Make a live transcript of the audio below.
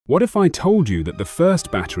What if I told you that the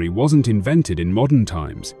first battery wasn't invented in modern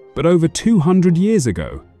times, but over 200 years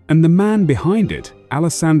ago, and the man behind it,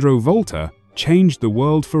 Alessandro Volta, changed the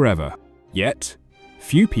world forever? Yet,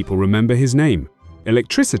 few people remember his name.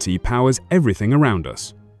 Electricity powers everything around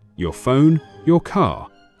us. Your phone, your car,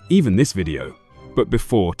 even this video. But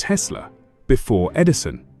before Tesla, before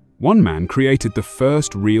Edison, one man created the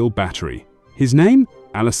first real battery. His name?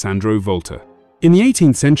 Alessandro Volta. In the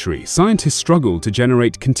 18th century, scientists struggled to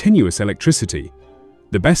generate continuous electricity.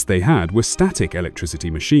 The best they had were static electricity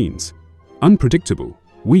machines. Unpredictable,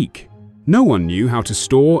 weak. No one knew how to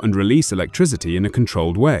store and release electricity in a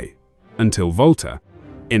controlled way. Until Volta.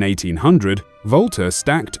 In 1800, Volta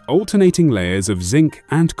stacked alternating layers of zinc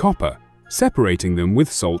and copper, separating them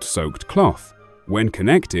with salt-soaked cloth. When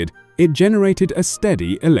connected, it generated a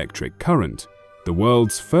steady electric current. The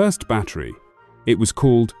world's first battery. It was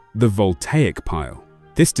called the Voltaic Pile.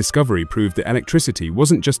 This discovery proved that electricity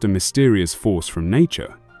wasn't just a mysterious force from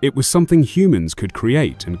nature. It was something humans could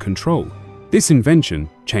create and control. This invention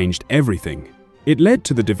changed everything. It led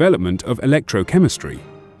to the development of electrochemistry,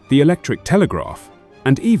 the electric telegraph,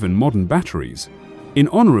 and even modern batteries. In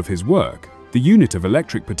honor of his work, the unit of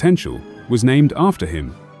electric potential was named after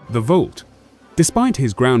him, the volt. Despite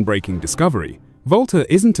his groundbreaking discovery,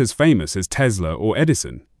 Volta isn't as famous as Tesla or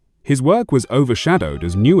Edison. His work was overshadowed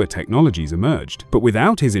as newer technologies emerged, but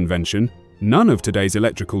without his invention, none of today's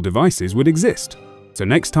electrical devices would exist. So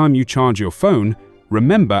next time you charge your phone,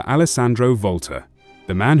 remember Alessandro Volta,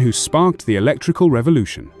 the man who sparked the electrical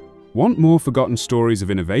revolution. Want more forgotten stories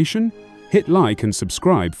of innovation? Hit like and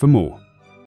subscribe for more.